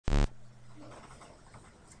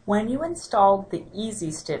When you installed the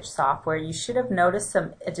Easy Stitch software, you should have noticed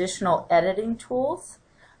some additional editing tools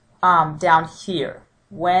down here.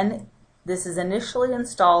 When this is initially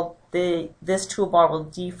installed, this toolbar will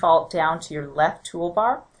default down to your left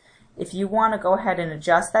toolbar. If you want to go ahead and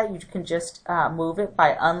adjust that, you can just move it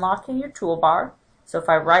by unlocking your toolbar. So if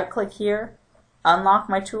I right click here, unlock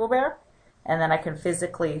my toolbar, and then I can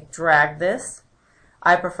physically drag this.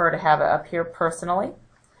 I prefer to have it up here personally.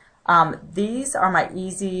 These are my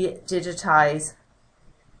Easy Digitize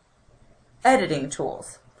editing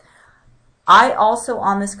tools. I also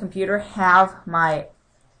on this computer have my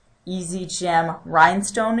Easy Gem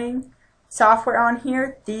rhinestoning software on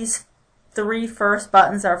here. These three first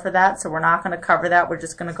buttons are for that, so we're not going to cover that. We're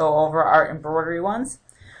just going to go over our embroidery ones.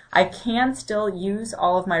 I can still use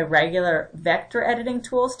all of my regular vector editing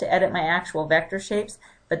tools to edit my actual vector shapes,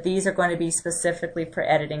 but these are going to be specifically for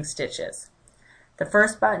editing stitches. The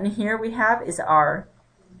first button here we have is our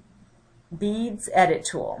Beads Edit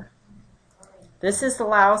tool. This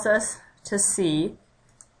allows us to see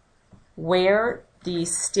where the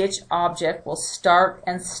stitch object will start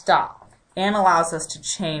and stop, and allows us to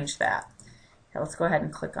change that. Okay, let's go ahead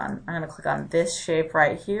and click on, I'm going to click on this shape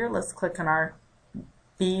right here. Let's click on our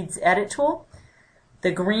Beads Edit tool.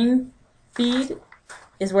 The green bead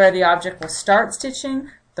is where the object will start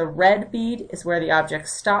stitching. The red bead is where the object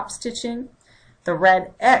stops stitching. The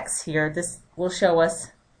red X here, this will show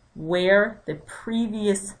us where the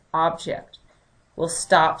previous object will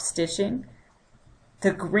stop stitching.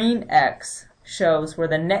 The green X shows where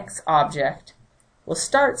the next object will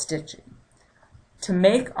start stitching. To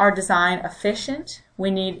make our design efficient,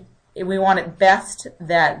 we want it best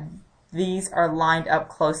that these are lined up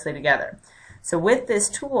closely together. So with this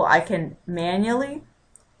tool, I can manually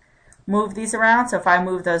move these around. So if I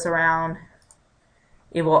move those around,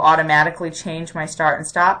 it will automatically change my start and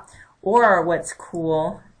stop. Or what's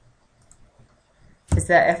cool is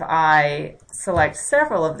that if I select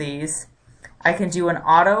several of these, I can do an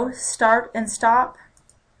auto start and stop,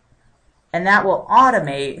 and that will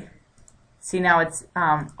automate. See, now it's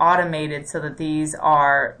automated so that these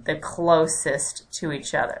are the closest to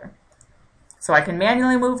each other. So I can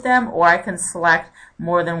manually move them, or I can select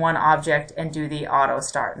more than one object and do the auto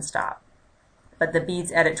start and stop. But the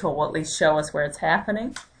Beads Edit tool will at least show us where it's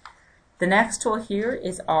happening. The next tool here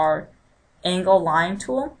is our Angle Line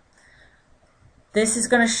tool. This is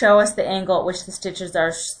going to show us the angle at which the stitches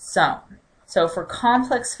are sewn. So for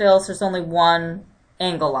complex fills, there's only one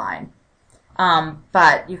angle line.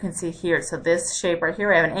 But you can see here, so this shape right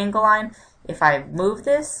here, I have an angle line. If I move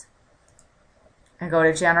this and go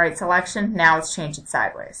to Generate Selection, now it's changing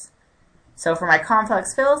sideways. So for my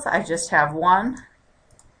complex fills, I just have one.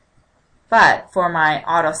 But for my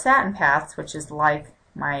auto satin paths, which is like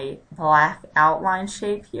my black outline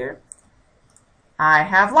shape here, I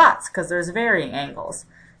have lots because there's varying angles.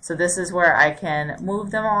 So this is where I can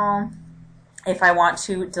move them all. If I want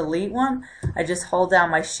to delete one, I just hold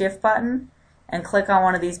down my Shift button and click on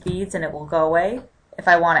one of these beads and it will go away. If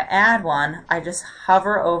I want to add one, I just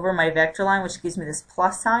hover over my vector line, which gives me this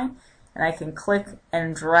plus sign, and I can click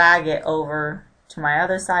and drag it over to my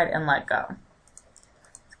other side and let go.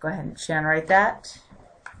 Let's go ahead and generate that.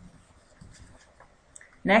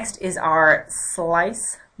 Next is our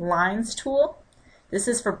Slice Lines tool. This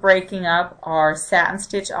is for breaking up our satin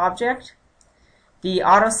stitch object. The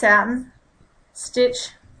auto satin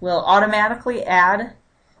stitch will automatically add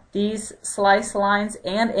these slice lines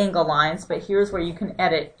and angle lines, but here's where you can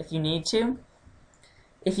edit if you need to.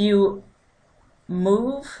 If you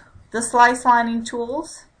move the slice lining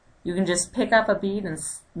tools, you can just pick up a bead and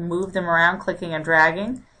move them around, clicking and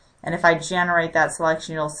dragging. And if I generate that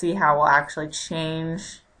selection, you'll see how it will actually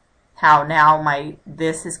change how now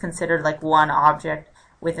this is considered like one object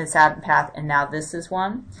within Satin Path, and now this is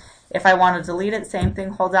one. If I want to delete it, same thing,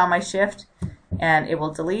 hold down my Shift and it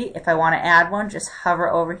will delete. If I want to add one, just hover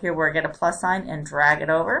over here where I get a plus sign and drag it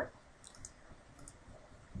over.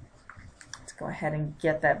 Let's go ahead and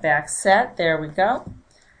get that back set. There we go.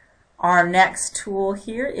 Our next tool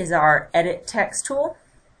here is our Edit Text tool.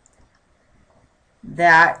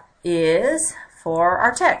 That is for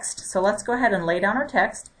our text. So let's go ahead and lay down our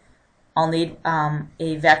text. I'll need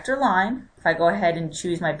a vector line. If I go ahead and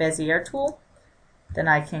choose my Bezier tool, then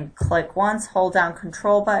I can click once, hold down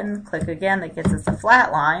Control button, click again, that gets us a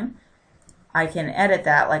flat line. I can edit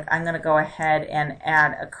that, like I'm going to go ahead and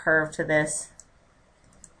add a curve to this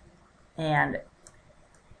and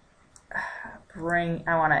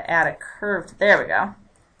I want to add a curve, there we go.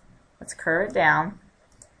 Let's curve it down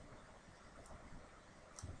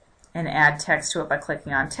and add text to it by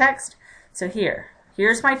clicking on text. So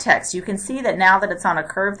here's my text. You can see that now that it's on a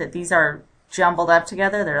curve that these are jumbled up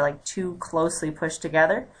together. They're like too closely pushed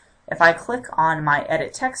together. If I click on my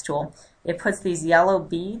Edit Text tool, it puts these yellow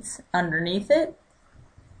beads underneath it,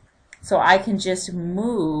 so I can just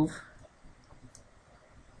move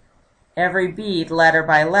every bead letter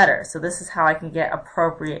by letter. So this is how I can get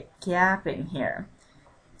appropriate gapping here.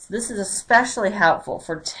 So this is especially helpful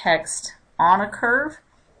for text on a curve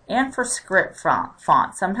and for script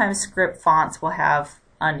fonts. Sometimes script fonts will have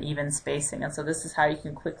uneven spacing, and so this is how you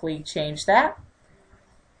can quickly change that.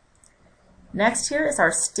 Next here is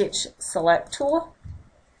our Stitch Select tool.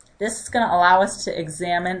 This is going to allow us to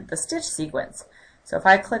examine the stitch sequence. So if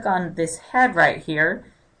I click on this head right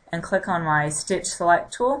here and click on my Stitch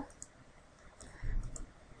Select tool,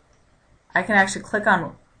 I can actually click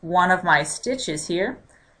on one of my stitches here,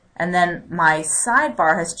 and then my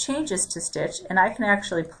sidebar has changes to stitch, and I can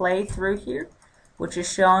actually play through here, which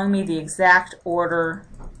is showing me the exact order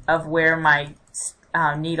of where my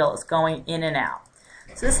needle is going in and out.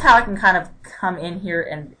 So this is how I can kind of come in here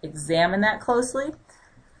and examine that closely.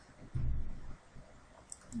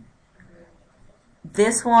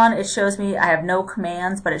 This one, it shows me I have no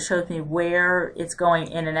commands, but it shows me where it's going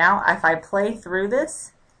in and out. If I play through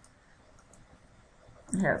this,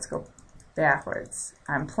 here, let's go backwards.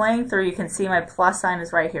 I'm playing through. You can see my plus sign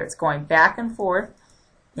is right here. It's going back and forth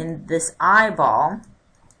in this eyeball.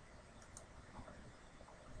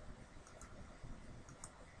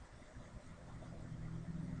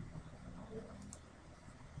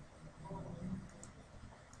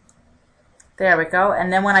 There we go.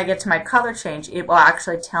 And then when I get to my color change, it will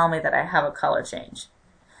actually tell me that I have a color change.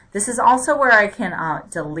 This is also where I can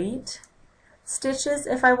delete stitches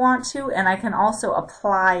if I want to, and I can also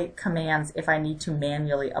apply commands if I need to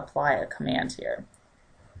manually apply a command here.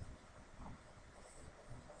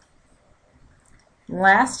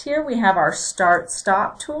 Last here we have our Start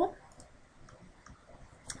Stop tool.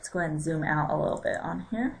 Let's go ahead and zoom out a little bit on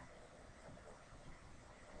here.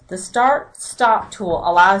 The Start Stop tool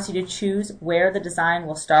allows you to choose where the design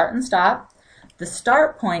will start and stop. The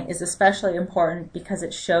start point is especially important because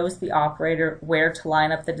it shows the operator where to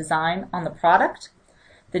line up the design on the product.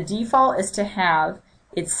 The default is to have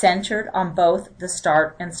it centered on both the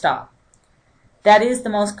start and stop. That is the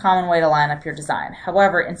most common way to line up your design.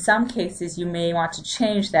 However, in some cases you may want to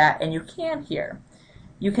change that, and you can here.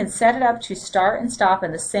 You can set it up to start and stop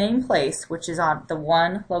in the same place, which is on the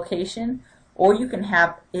one location, or you can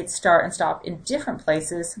have it start and stop in different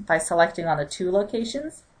places by selecting on the two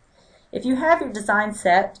locations. If you have your design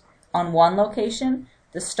set on one location,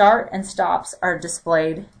 the start and stops are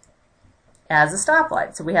displayed as a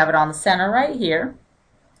stoplight. So we have it on the center right here.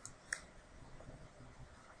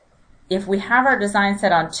 If we have our design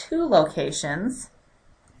set on two locations,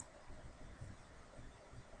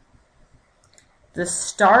 the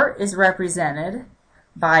start is represented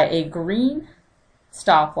by a green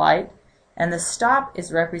stoplight, and the stop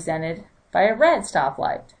is represented by a red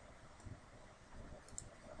stoplight.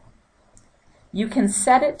 You can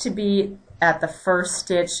set it to be at the first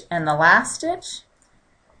stitch and the last stitch,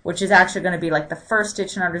 which is actually going to be like the first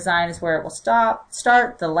stitch in our design is where it will start,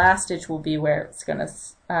 the last stitch will be where it's going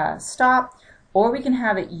to stop, or we can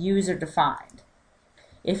have it user defined.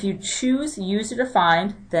 If you choose user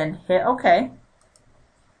defined, then hit OK,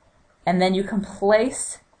 and then you can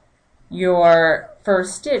place your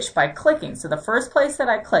first stitch by clicking. So the first place that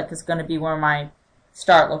I click is going to be where my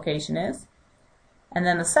start location is, and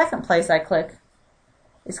then the second place I click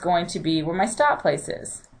is going to be where my stop place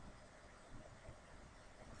is.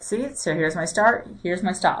 See, so here's my start, here's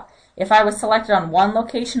my stop. If I was selected on one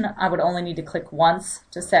location, I would only need to click once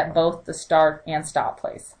to set both the start and stop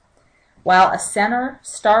place. While a center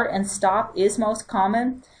start and stop is most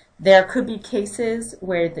common, there could be cases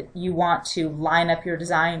where you want to line up your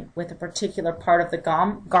design with a particular part of the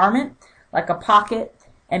garment, like a pocket,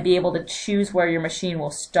 and be able to choose where your machine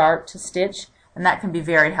will start to stitch, and that can be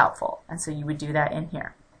very helpful. And so you would do that in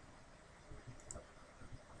here.